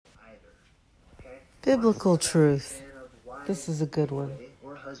Biblical I'm a truth. fan of wives This is a good one.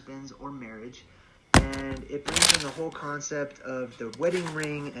 or husbands or marriage, and it brings in the whole concept of the wedding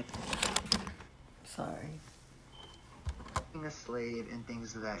ring and Sorry. being a slave and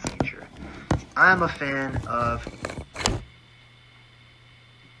things of that nature. I'm a fan of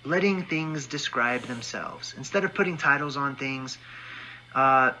letting things describe themselves. Instead of putting titles on things,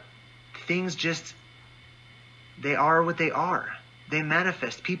 things just, they are what they are. They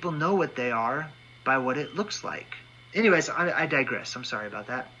manifest. People know what they are by what it looks like. Anyways, I digress. I'm sorry about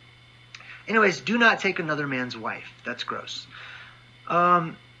that. Anyways, do not take another man's wife. That's gross.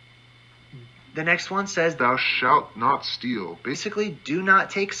 The next one says, Thou shalt not steal. basically, do not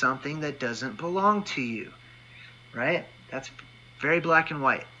take something that doesn't belong to you. Right? That's very black and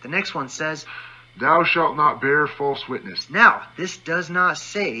white. The next one says, Thou shalt not bear false witness. now, this does not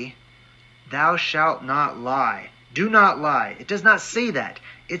say, thou shalt not lie. Do not lie. It does not say that.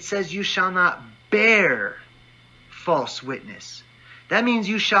 It says you shall not bear false witness. That means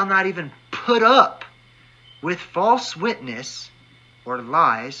you shall not even put up with false witness or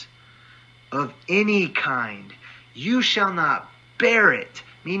lies of any kind. You shall not bear it,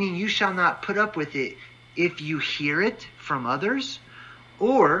 meaning you shall not put up with it if you hear it from others,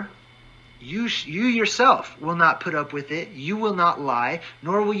 or you yourself will not put up with it. You will not lie,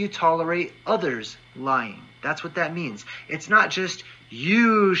 nor will you tolerate others lying. That's what that means. It's not just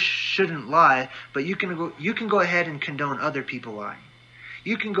you shouldn't lie, but you can go ahead and condone other people lying.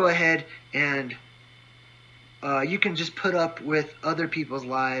 You can go ahead and you can just put up with other people's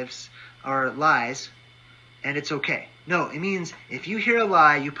lives or lies, and it's okay. No, it means if you hear a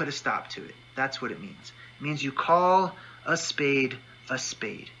lie, you put a stop to it. That's what it means. It means you call a spade a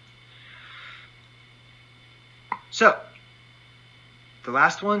spade. So, the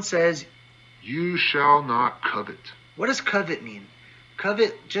last one says, You shall not covet. what does covet mean?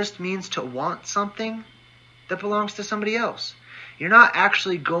 Covet just means to want something that belongs to somebody else. You're not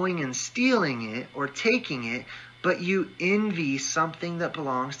actually going and stealing it or taking it, but you envy something that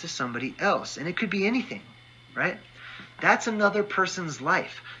belongs to somebody else. And it could be anything, right? That's another person's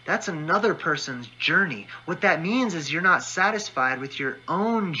life. That's another person's journey. What that means is you're not satisfied with your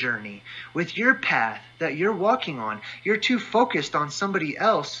own journey, with your path that you're walking on. You're too focused on somebody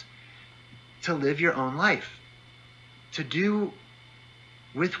else to live your own life, to do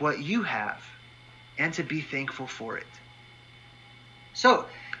with what you have, and to be thankful for it. So,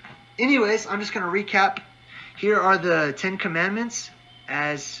 anyways, I'm just going to recap. Here are the 10 Commandments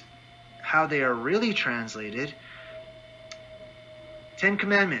as how they are really translated. 10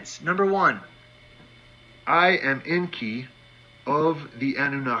 Commandments. Number 1. I am Enki of the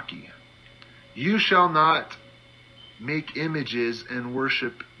Anunnaki. You shall not make images and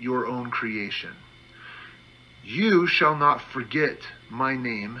worship your own creation. You shall not forget my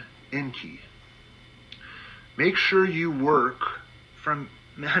name, Enki. Make sure you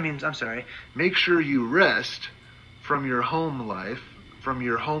Make sure you rest from your home life, from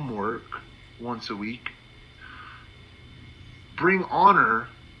your homework once a week. Bring honor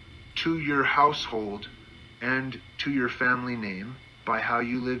to your household and to your family name by how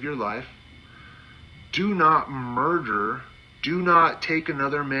you live your life. Do not murder. Do not take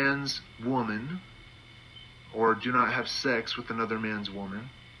another man's woman, or do not have sex with another man's woman.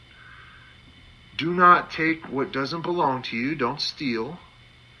 Do not take what doesn't belong to you. Don't steal.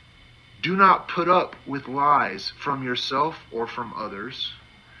 Do not put up with lies from yourself or from others.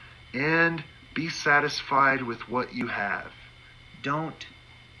 And be satisfied with what you have. Don't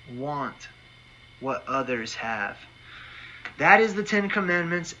want what others have. That is the 10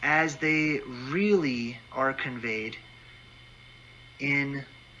 Commandments as they really are conveyed in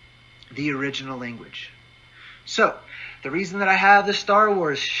the original language. So, the reason that I have the Star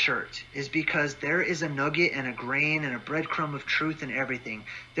Wars shirt is because there is a nugget and a grain and a breadcrumb of truth in everything.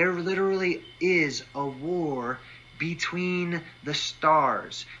 There literally is a war between the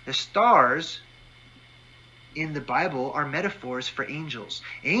stars. The stars in the Bible are metaphors for angels.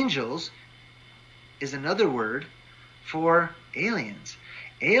 Angels is another word for aliens.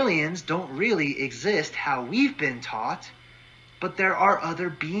 Aliens don't really exist how we've been taught, but there are other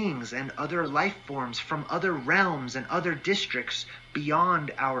beings and other life forms from other realms and other districts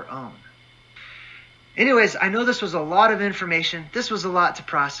beyond our own. Anyways, I know this was a lot of information. This was a lot to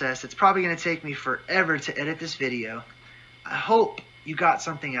process. It's probably going to take me forever to edit this video. I hope you got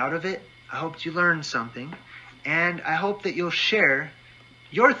something out of it. I hope you learned something. And I hope that you'll share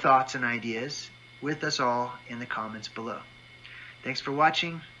your thoughts and ideas with us all in the comments below. Thanks for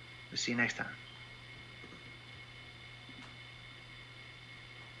watching. We'll see you next time.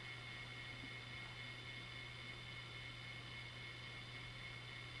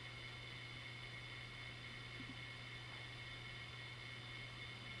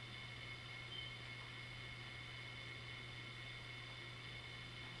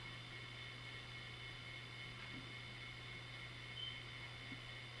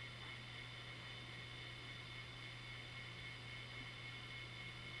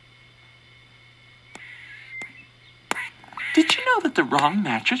 Did you know that the wrong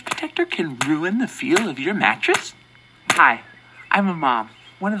mattress protector can ruin the feel of your mattress? Hi, I'm a mom.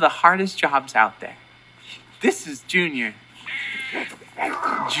 One of the hardest jobs out there. This is Junior.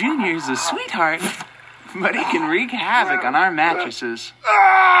 Junior's a sweetheart, but he can wreak havoc on our mattresses.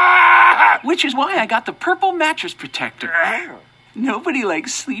 Which is why I got the purple mattress protector. Nobody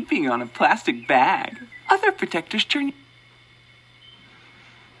likes sleeping on a plastic bag. Other protectors turn...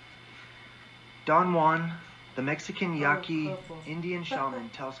 Don Juan, the Mexican Yaqui Indian shaman,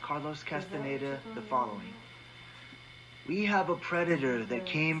 tells Carlos Castaneda the following. We have a predator that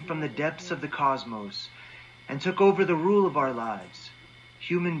came from the depths of the cosmos and took over the rule of our lives.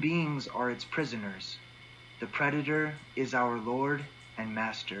 Human beings are its prisoners. The predator is our lord and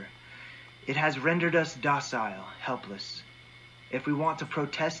master. It has rendered us docile, helpless. If we want to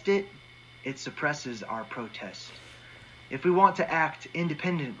protest it, it suppresses our protest. If we want to act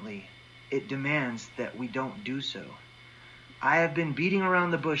independently, it demands that we don't do so. I have been beating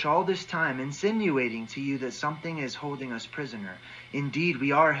around the bush all this time, insinuating to you that something is holding us prisoner. Indeed,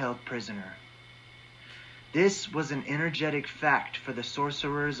 we are held prisoner. This was an energetic fact for the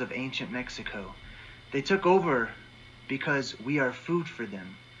sorcerers of ancient Mexico. They took over because we are food for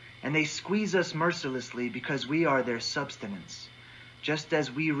them, and they squeeze us mercilessly because we are their subsistence. Just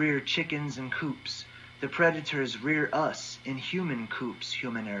as we rear chickens in coops, the predators rear us in human coops,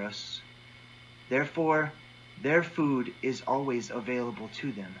 humaneros. Therefore, their food is always available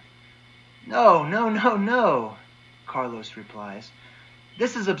to them. No, no, no, no, Carlos replies.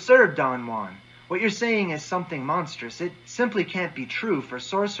 This is absurd, Don Juan. What you're saying is something monstrous. It simply can't be true for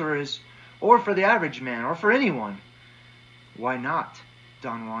sorcerers, or for the average man, or for anyone. Why not?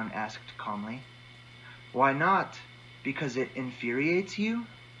 Don Juan asked calmly. Why not? Because it infuriates you?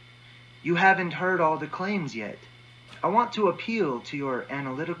 You haven't heard all the claims yet. I want to appeal to your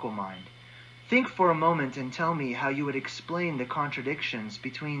analytical mind. Think for a moment and tell me how you would explain the contradictions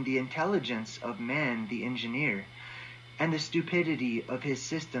between the intelligence of man, the engineer, and the stupidity of his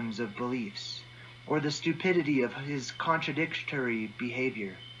systems of beliefs, or the stupidity of his contradictory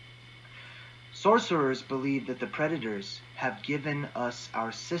behavior. Sorcerers believe that the predators have given us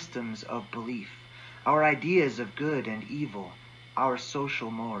our systems of belief, our ideas of good and evil, our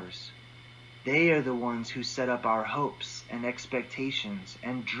social mores. They are the ones who set up our hopes and expectations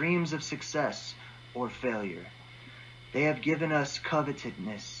and dreams of success or failure. They have given us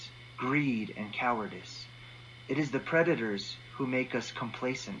covetousness, greed, and cowardice. It is the predators who make us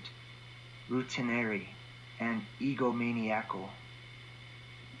complacent, routinary, and egomaniacal.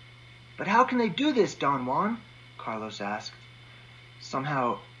 But how can they do this, Don Juan? Carlos asked,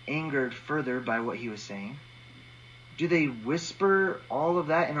 somehow angered further by what he was saying. Do they whisper all of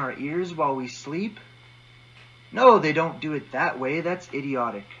that in our ears while we sleep? No, they don't do it that way. That's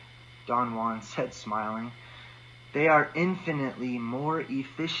idiotic, Don Juan said, smiling. They are infinitely more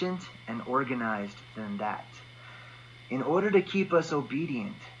efficient and organized than that. In order to keep us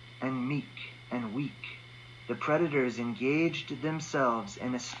obedient and meek and weak, the predators engaged themselves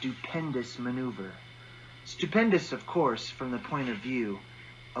in a stupendous maneuver. Stupendous, of course, from the point of view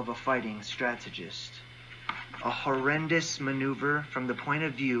of a fighting strategist. A horrendous maneuver from the point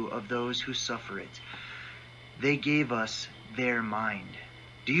of view of those who suffer it. They gave us their mind.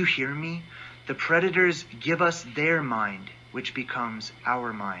 Do you hear me? The predators give us their mind, which becomes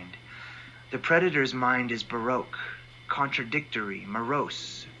our mind. The predator's mind is baroque, contradictory,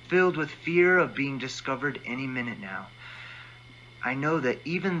 morose, filled with fear of being discovered any minute now. I know that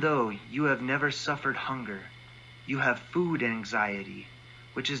even though you have never suffered hunger, you have food anxiety,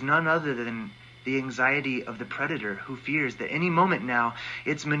 which is none other than the anxiety of the predator who fears that any moment now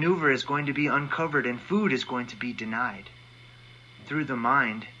its maneuver is going to be uncovered and food is going to be denied. Through the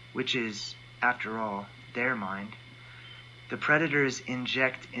mind, which is, after all, their mind, the predators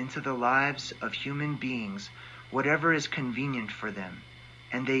inject into the lives of human beings whatever is convenient for them,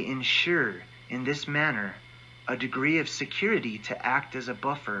 and they ensure in this manner a degree of security to act as a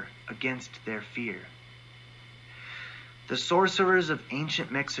buffer against their fear. The sorcerers of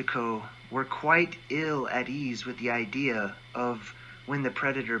ancient Mexico were quite ill at ease with the idea of when the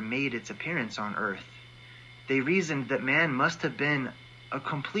predator made its appearance on Earth. They reasoned that man must have been a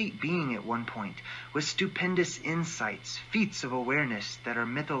complete being at one point, with stupendous insights, feats of awareness that are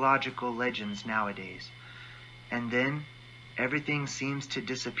mythological legends nowadays. And then everything seems to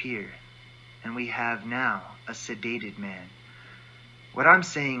disappear, and we have now a sedated man. What I'm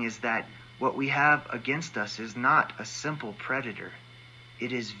saying is that what we have against us is not a simple predator.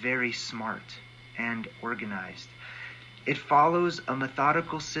 It is very smart and organized. It follows a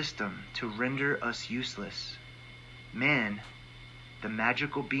methodical system to render us useless. Man, the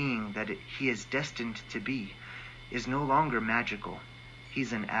magical being that he is destined to be, is no longer magical.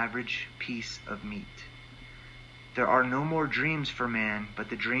 He's an average piece of meat. There are no more dreams for man, but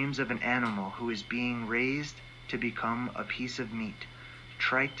the dreams of an animal who is being raised to become a piece of meat.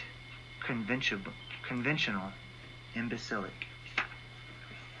 Trite, conventional, imbecilic.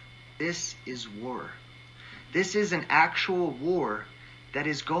 This is war. This is an actual war that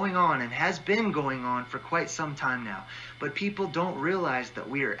is going on and has been going on for quite some time now. But people don't realize that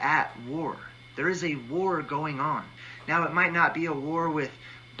we are at war. There is a war going on. Now, it might not be a war with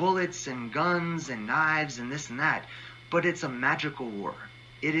bullets and guns and knives and this and that, but it's a magical war.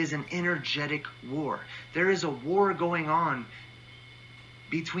 It is an energetic war. There is a war going on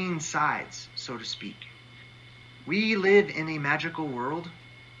between sides, so to speak. We live in a magical world.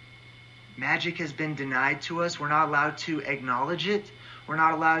 Magic has been denied to us. We're not allowed to acknowledge it. We're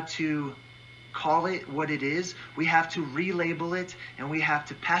not allowed to call it what it is. We have to relabel it, and we have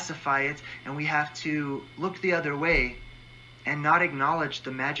to pacify it, and we have to look the other way and not acknowledge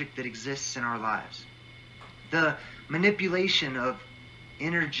the magic that exists in our lives. The manipulation of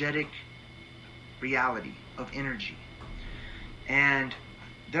energetic reality, of energy. And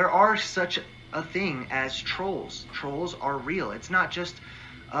there are such a thing as trolls. Trolls are real. It's not just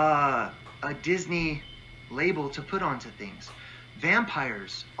a Disney label to put onto things.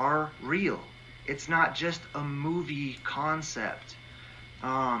 Vampires are real. It's not just a movie concept.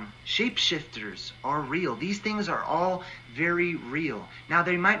 Shapeshifters are real. These things are all very real. Now,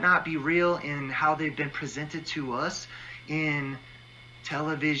 they might not be real in how they've been presented to us in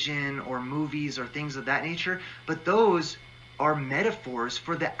television or movies or things of that nature, but those are metaphors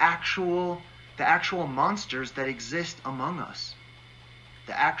for the actual monsters that exist among us,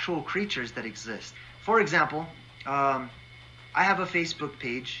 the actual creatures that exist. For example, I have a Facebook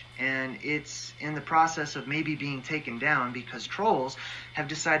page, and it's in the process of maybe being taken down because trolls have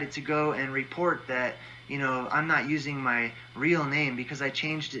decided to go and report that, I'm not using my real name because I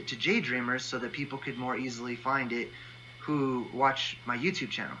changed it to J-Dreamers so that people could more easily find it who watch my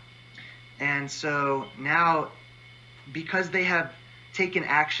YouTube channel. And so now, because they have taken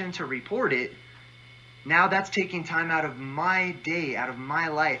action to report it, now that's taking time out of my day, out of my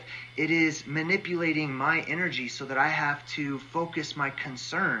life. It is manipulating my energy so that I have to focus my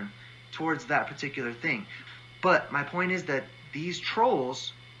concern towards that particular thing. But my point is that these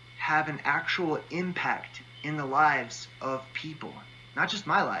trolls have an actual impact in the lives of people. Not just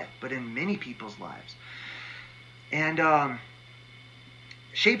my life, but in many people's lives. And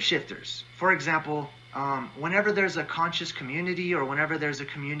shapeshifters, for example, whenever there's a conscious community, or whenever there's a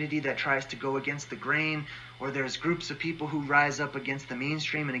community that tries to go against the grain, or there's groups of people who rise up against the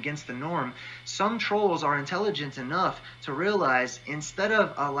mainstream and against the norm, some trolls are intelligent enough to realize, instead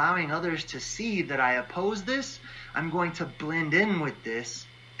of allowing others to see that I oppose this, I'm going to blend in with this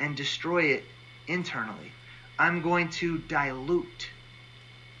and destroy it internally. I'm going to dilute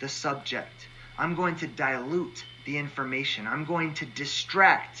the subject. I'm going to dilute the information. I'm going to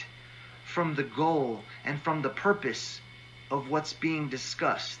distract from the goal and from the purpose of what's being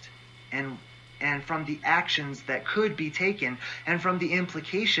discussed, and from the actions that could be taken, and from the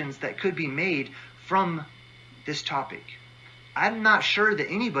implications that could be made from this topic. I'm not sure that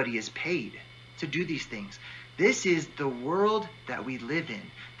anybody is paid to do these things. This is the world that we live in.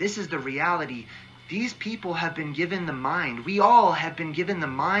 This is the reality. These people have been given the mind. We all have been given the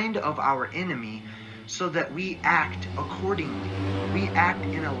mind of our enemy, so that we act accordingly. We act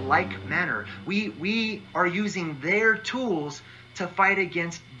in a like manner. We are using their tools to fight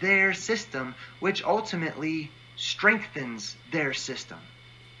against their system, which ultimately strengthens their system.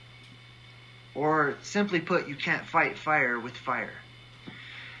 Or simply put, you can't fight fire with fire.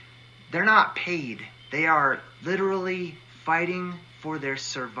 They're not paid. They are literally fighting for their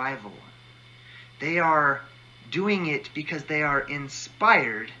survival. They are doing it because they are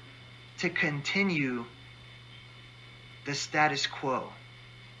inspired to continue the status quo.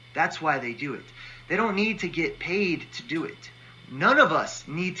 That's why they do it. They don't need to get paid to do it. None of us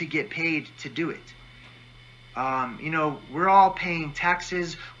need to get paid to do it. We're all paying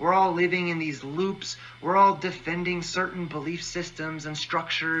taxes. We're all living in these loops. We're all defending certain belief systems and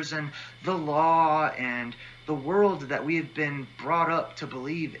structures and the law and the world that we have been brought up to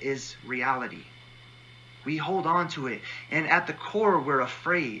believe is reality. We hold on to it. And at the core, we're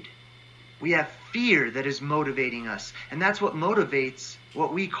afraid. We have fear that is motivating us. And that's what motivates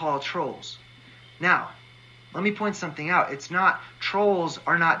what we call trolls. Now, let me point something out. Trolls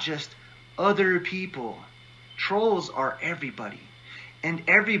are not just other people. Trolls are everybody. And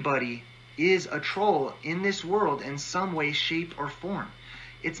everybody is a troll in this world in some way, shape, or form.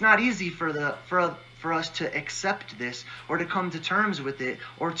 It's not easy for for us to accept this or to come to terms with it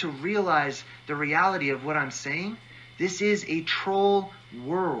or to realize the reality of what I'm saying. This is a troll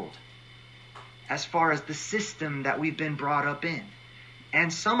world as far as the system that we've been brought up in.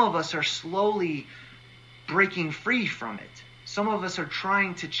 And some of us are slowly breaking free from it. Some of us are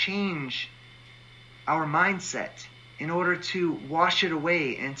trying to change our mindset in order to wash it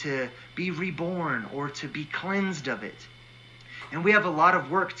away and to be reborn or to be cleansed of it. And we have a lot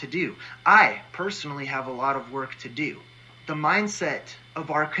of work to do. I personally have a lot of work to do. The mindset of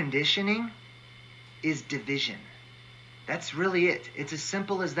our conditioning is division. That's really it. It's as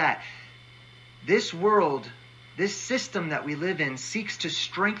simple as that. This world, this system that we live in, seeks to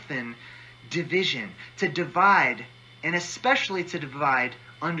strengthen division, to divide, and especially to divide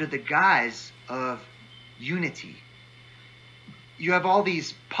under the guise of unity. You have all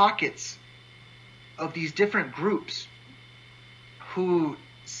these pockets of these different groups who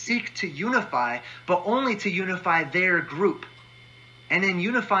seek to unify, but only to unify their group. And in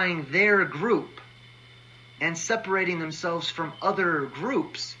unifying their group and separating themselves from other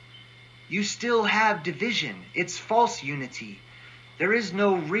groups, you still have division. It's false unity. There is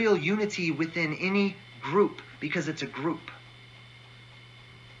no real unity within any group because it's a group.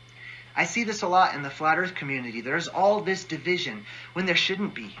 I see this a lot in the Flat Earth community. There's all this division when there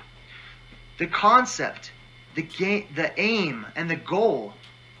shouldn't be. The concept, the aim, and the goal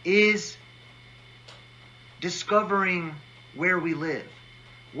is discovering where we live.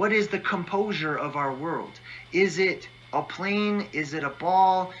 What is the composure of our world? Is it a plane? Is it a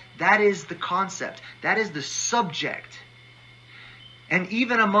ball? That is the concept. That is the subject. And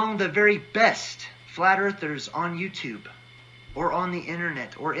even among the very best flat earthers on YouTube or on the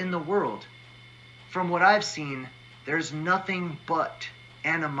internet or in the world, from what I've seen, there's nothing but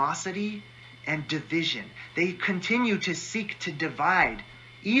animosity and division. They continue to seek to divide,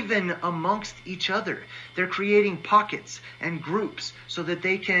 even amongst each other. They're creating pockets and groups so that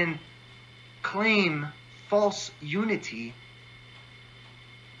they can claim false unity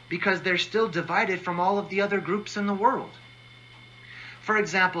because they're still divided from all of the other groups in the world. For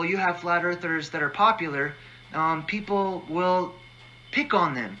example, you have flat earthers that are popular. People will pick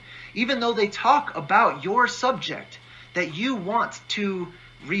on them, even though they talk about your subject that you want to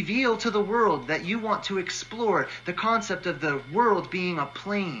reveal to the world, that you want to explore, the concept of the world being a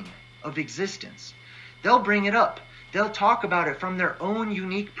plane of existence. They'll bring it up. They'll talk about it from their own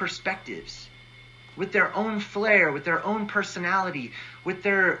unique perspectives, with their own flair, with their own personality, with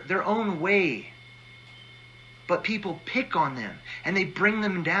their own way. But people pick on them, and they bring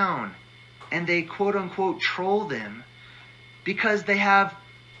them down, and they quote-unquote troll them because they have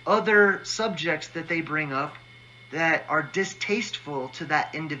other subjects that they bring up that are distasteful to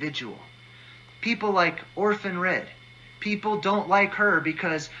that individual. People like Orphan Red. People don't like her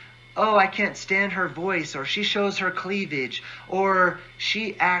because, oh, I can't stand her voice, or she shows her cleavage, or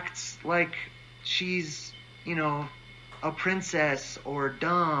she acts like she's, a princess or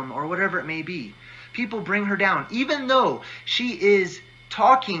dumb or whatever it may be. People bring her down, even though she is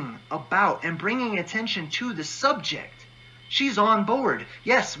talking about and bringing attention to the subject. She's on board.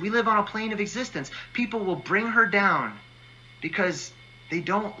 Yes, we live on a plane of existence. People will bring her down because they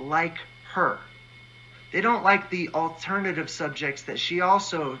don't like her. They don't like the alternative subjects that she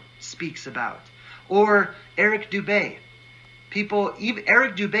also speaks about. Or Eric Dubay.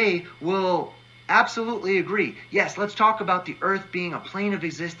 Eric Dubay will absolutely agree. Yes, let's talk about the earth being a plane of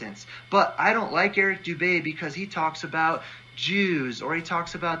existence. But I don't like Eric Dubay because he talks about Jews or he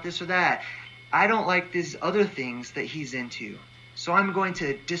talks about this or that. I don't like these other things that he's into. So I'm going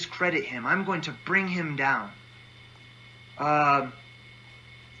to discredit him. I'm going to bring him down.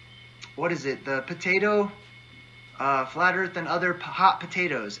 What is it? The potato, Flat Earth and other hot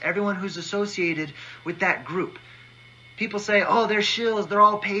potatoes. Everyone who's associated with that group. People say, oh, they're shills, they're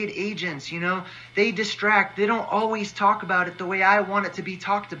all paid agents, They distract. They don't always talk about it the way I want it to be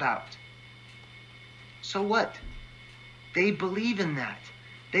talked about. So what? They believe in that.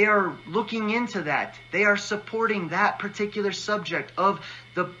 They are looking into that. They are supporting that particular subject of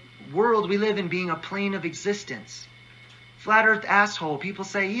the world we live in being a plane of existence. Flat Earth asshole. People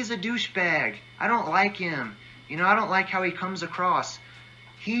say, he's a douchebag. I don't like him. I don't like how he comes across.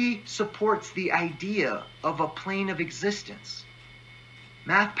 He supports the idea of a plane of existence.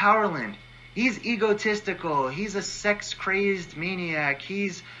 Matt Powerland, he's egotistical. He's a sex-crazed maniac.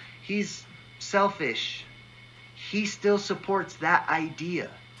 He's selfish. He still supports that idea.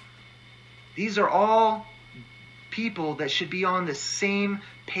 These are all people that should be on the same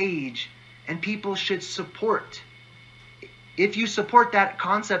page, and people should support. If you support that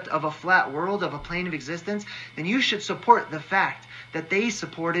concept of a flat world, of a plane of existence, then you should support the fact that they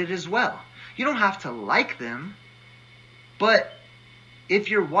support it as well. You don't have to like them, but if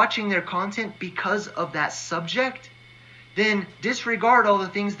you're watching their content because of that subject, then disregard all the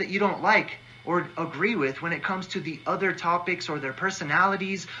things that you don't like or agree with when it comes to the other topics or their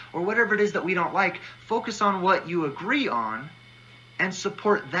personalities or whatever it is that we don't like. Focus on what you agree on and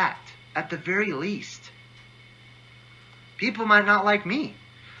support that at the very least. People might not like me.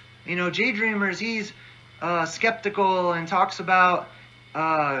 Jay Dreamers, he's skeptical and talks about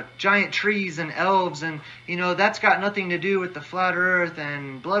giant trees and elves, and that's got nothing to do with the flat earth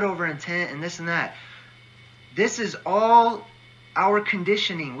and blood over intent and this and that. This is all our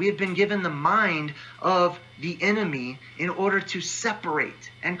conditioning. We have been given the mind of the enemy in order to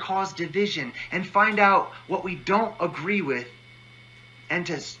separate and cause division and find out what we don't agree with, and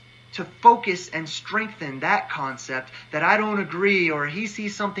to focus and strengthen that concept that I don't agree or he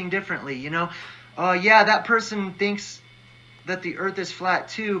sees something differently. That person thinks that the earth is flat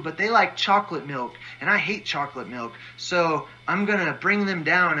too, but they like chocolate milk and I hate chocolate milk. So I'm going to bring them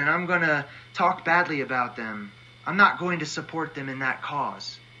down and I'm going to talk badly about them. I'm not going to support them in that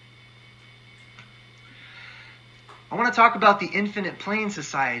cause. I want to talk about the Infinite Plane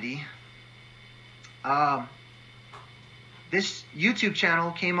Society. This YouTube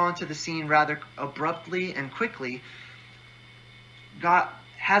channel came onto the scene rather abruptly and quickly.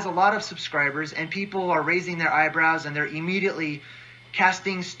 Has a lot of subscribers, and people are raising their eyebrows and they're immediately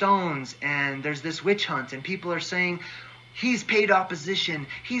casting stones, and there's this witch hunt, and people are saying, he's paid opposition,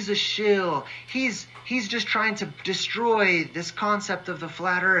 he's a shill, he's just trying to destroy this concept of the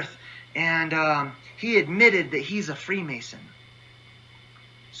flat earth, and he admitted that he's a Freemason.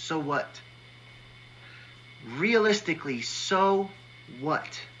 So what? Realistically, so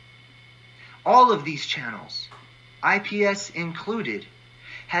what? All of these channels, IPS included,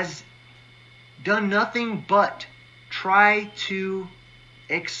 has done nothing but try to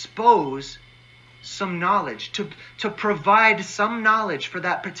expose some knowledge, to provide some knowledge for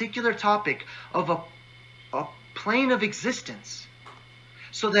that particular topic of a plane of existence,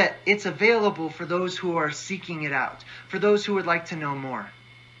 so that it's available for those who are seeking it out, for those who would like to know more.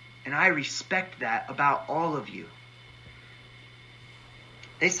 And I respect that about all of you.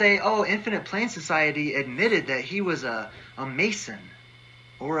 They say, Infinite Plane Society admitted that he was a Mason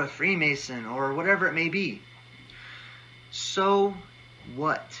or a Freemason or whatever it may be. So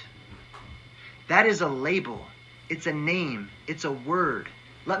what? That is a label. It's a name. It's a word.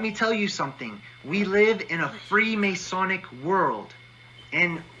 Let me tell you something. We live in a Freemasonic world.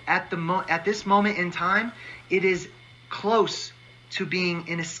 And at this moment in time, it is close to being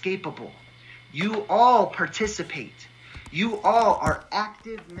inescapable. You all participate. You all are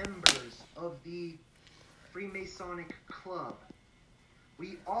active members of the Freemasonic Club.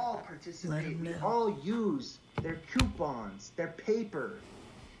 We all participate. We all use their coupons, their paper.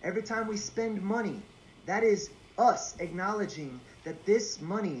 Every time we spend money, that is us acknowledging that this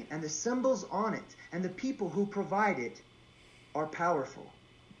money and the symbols on it and the people who provide it are powerful.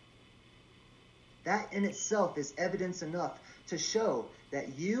 That in itself is evidence enough to show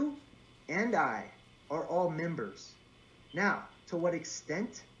that you and I are all members. Now, to what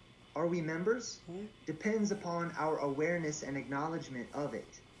extent are we members? Depends upon our awareness and acknowledgement of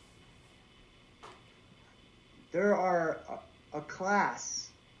it. There are a class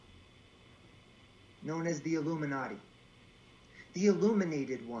known as the Illuminati. The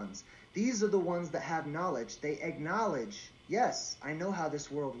illuminated ones. These are the ones that have knowledge. They acknowledge, yes, I know how this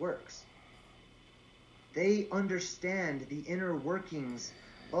world works. They understand the inner workings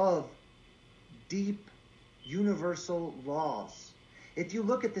of deep universal laws. If you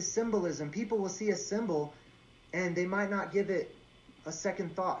look at the symbolism, people will see a symbol and they might not give it a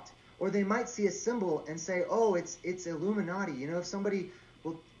second thought. Or they might see a symbol and say, it's Illuminati. If somebody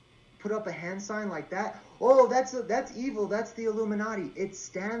will put up a hand sign like that, that's evil, that's the Illuminati. It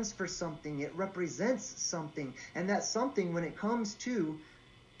stands for something, it represents something. And that something, when it comes to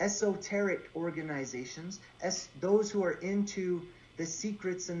esoteric organizations, as those who are into the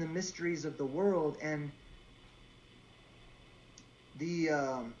secrets and the mysteries of the world and the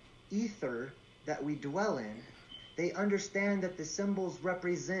ether that we dwell in, they understand that the symbols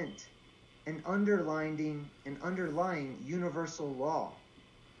represent an underlying universal law.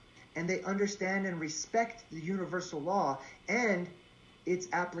 And they understand and respect the universal law and its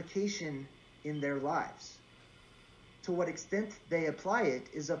application in their lives. To what extent they apply it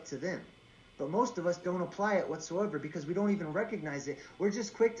is up to them. But most of us don't apply it whatsoever because we don't even recognize it. We're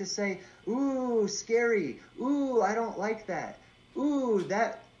just quick to say, ooh, scary. Ooh, I don't like that. Ooh,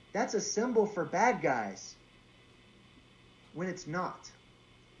 that's a symbol for bad guys. When it's not.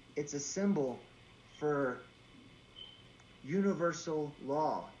 It's a symbol for universal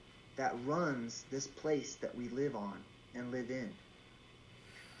law. that runs this place that we live on and live in.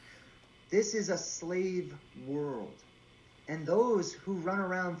 This is a slave world. And those who run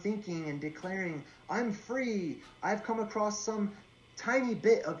around thinking and declaring, I'm free, I've come across some tiny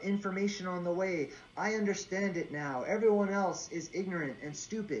bit of information on the way, I understand it now, everyone else is ignorant and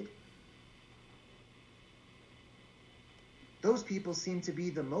stupid. Those people seem to be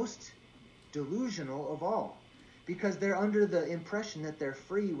the most delusional of all, because they're under the impression that they're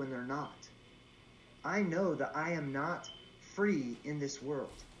free when they're not. I know that I am not free in this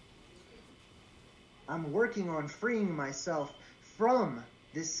world. I'm working on freeing myself from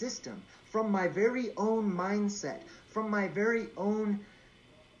this system, from my very own mindset, from my very own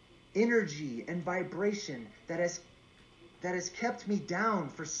energy and vibration that has kept me down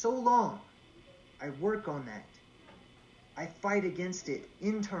for so long. I work on that. I fight against it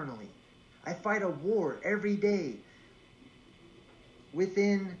internally. I fight a war every day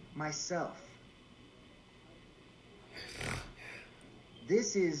within myself.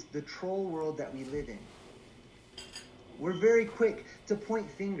 This is the troll world that we live in. We're very quick to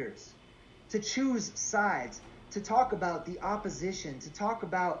point fingers, to choose sides, to talk about the opposition, to talk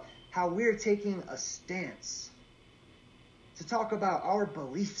about how we're taking a stance, to talk about our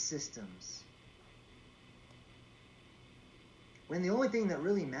belief systems. When the only thing that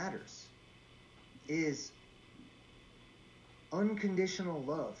really matters is unconditional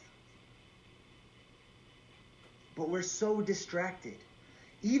love. But we're so distracted.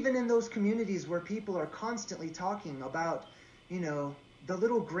 Even in those communities where people are constantly talking about, the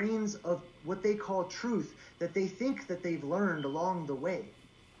little grains of what they call truth that they think that they've learned along the way.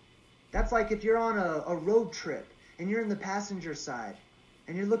 That's like if you're on a road trip and you're in the passenger side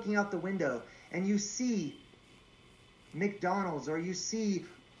and you're looking out the window and you see McDonald's or you see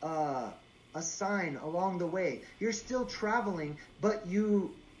a sign along the way. You're still traveling, but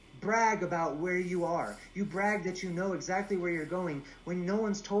you brag about where you are. You brag that you know exactly where you're going when no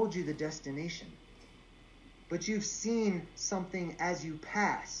one's told you the destination. But you've seen something as you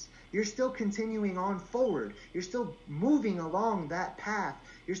pass. You're still continuing on forward. You're still moving along that path.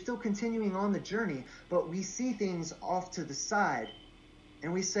 You're still continuing on the journey, but we see things off to the side.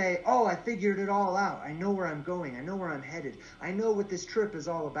 And we say, oh, I figured it all out. I know where I'm going. I know where I'm headed. I know what this trip is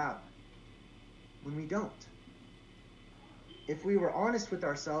all about. When we don't. If we were honest with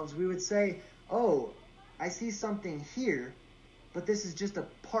ourselves, we would say, oh, I see something here, but this is just a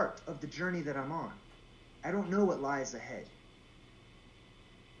part of the journey that I'm on. I don't know what lies ahead.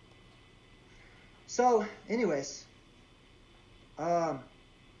 So, anyways,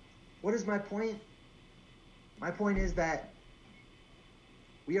 what is my point? My point is that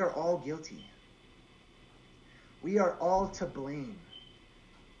we are all guilty. We are all to blame.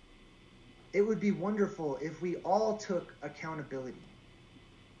 It would be wonderful if we all took accountability.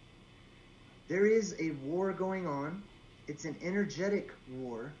 There is a war going on. It's an energetic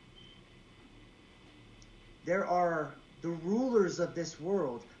war. There are the rulers of this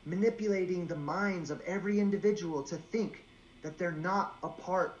world manipulating the minds of every individual to think that they're not a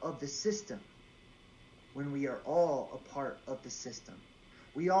part of the system, when we are all a part of the system.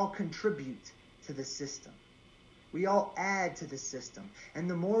 We all contribute to the system. We all add to the system. And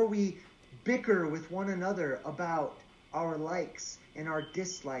the more we bicker with one another about our likes and our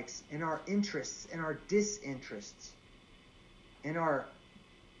dislikes and our interests and our disinterests and our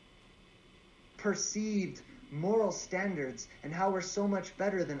perceived moral standards and how we're so much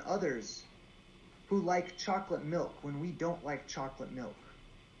better than others who like chocolate milk when we don't like chocolate milk.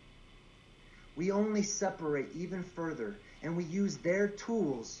 We only separate even further, and we use their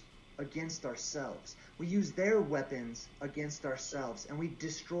tools against ourselves. We use their weapons against ourselves, and we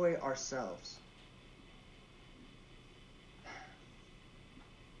destroy ourselves.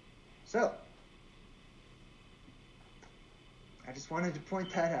 So, I just wanted to point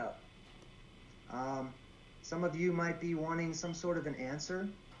that out. Some of you might be wanting some sort of an answer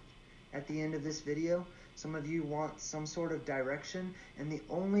at the end of this video. Some of you want some sort of direction, and the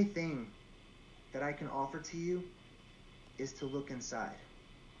only thing that I can offer to you is to look inside.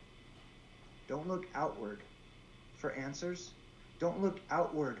 Don't look outward for answers. Don't look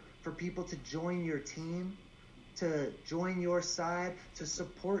outward for people to join your team, to join your side, to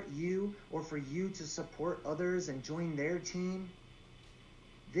support you, or for you to support others and join their team.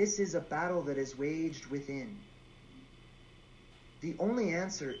 This is a battle that is waged within. The only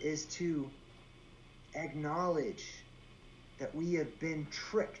answer is to acknowledge that we have been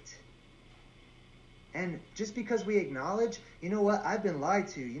tricked. And just because we acknowledge, you know what, I've been lied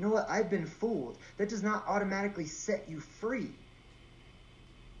to, you know what, I've been fooled, that does not automatically set you free.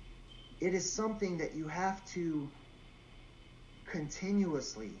 It is something that you have to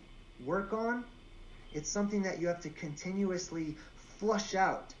continuously work on, it's something that you have to continuously flush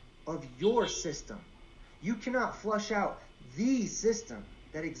out of your system. You cannot flush out the system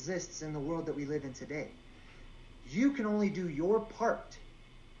that exists in the world that we live in today. You can only do your part.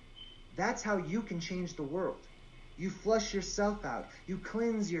 That's how you can change the world. You flush yourself out. You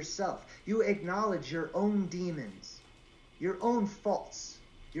cleanse yourself. You acknowledge your own demons, your own faults,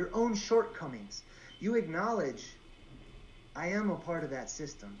 your own shortcomings. You acknowledge, I am a part of that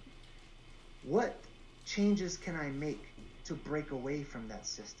system. What changes can I make to break away from that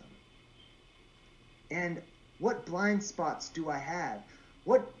system? And what blind spots do I have?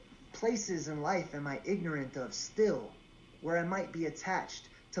 What places in life am I ignorant of still, where I might be attached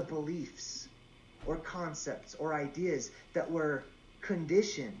to beliefs or concepts or ideas that were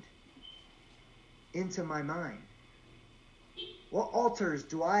conditioned into my mind? What altars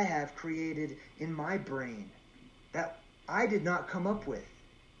do I have created in my brain that I did not come up with?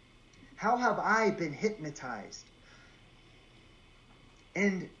 How have I been hypnotized?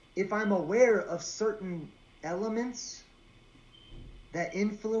 And if I'm aware of certain elements that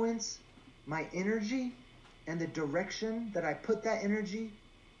influence my energy and the direction that I put that energy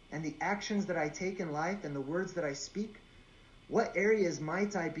and the actions that I take in life and the words that I speak, what areas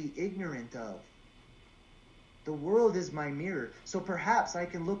might I be ignorant of? The world is my mirror, so perhaps I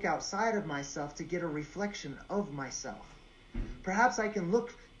can look outside of myself to get a reflection of myself. Perhaps I can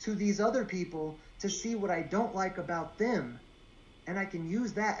look to these other people to see what I don't like about them, and I can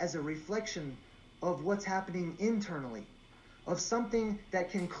use that as a reflection of what's happening internally, of something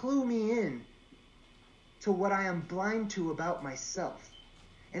that can clue me in to what I am blind to about myself.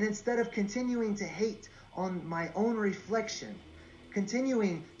 And instead of continuing to hate on my own reflection,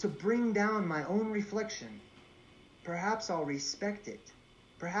 continuing to bring down my own reflection, perhaps I'll respect it.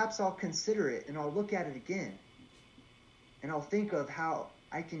 Perhaps I'll consider it and I'll look at it again. And I'll think of how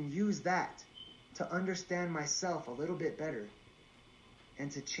I can use that to understand myself a little bit better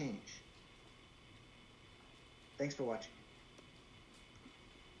and to change. Thanks for watching.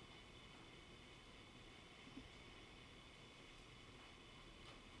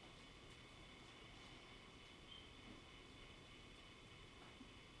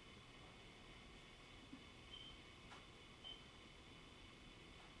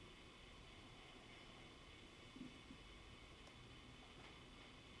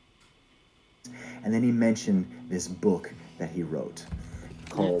 And then he mentioned this book that he wrote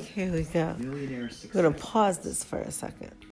called Here we go. Millionaire I'm Success. going to pause this for a second.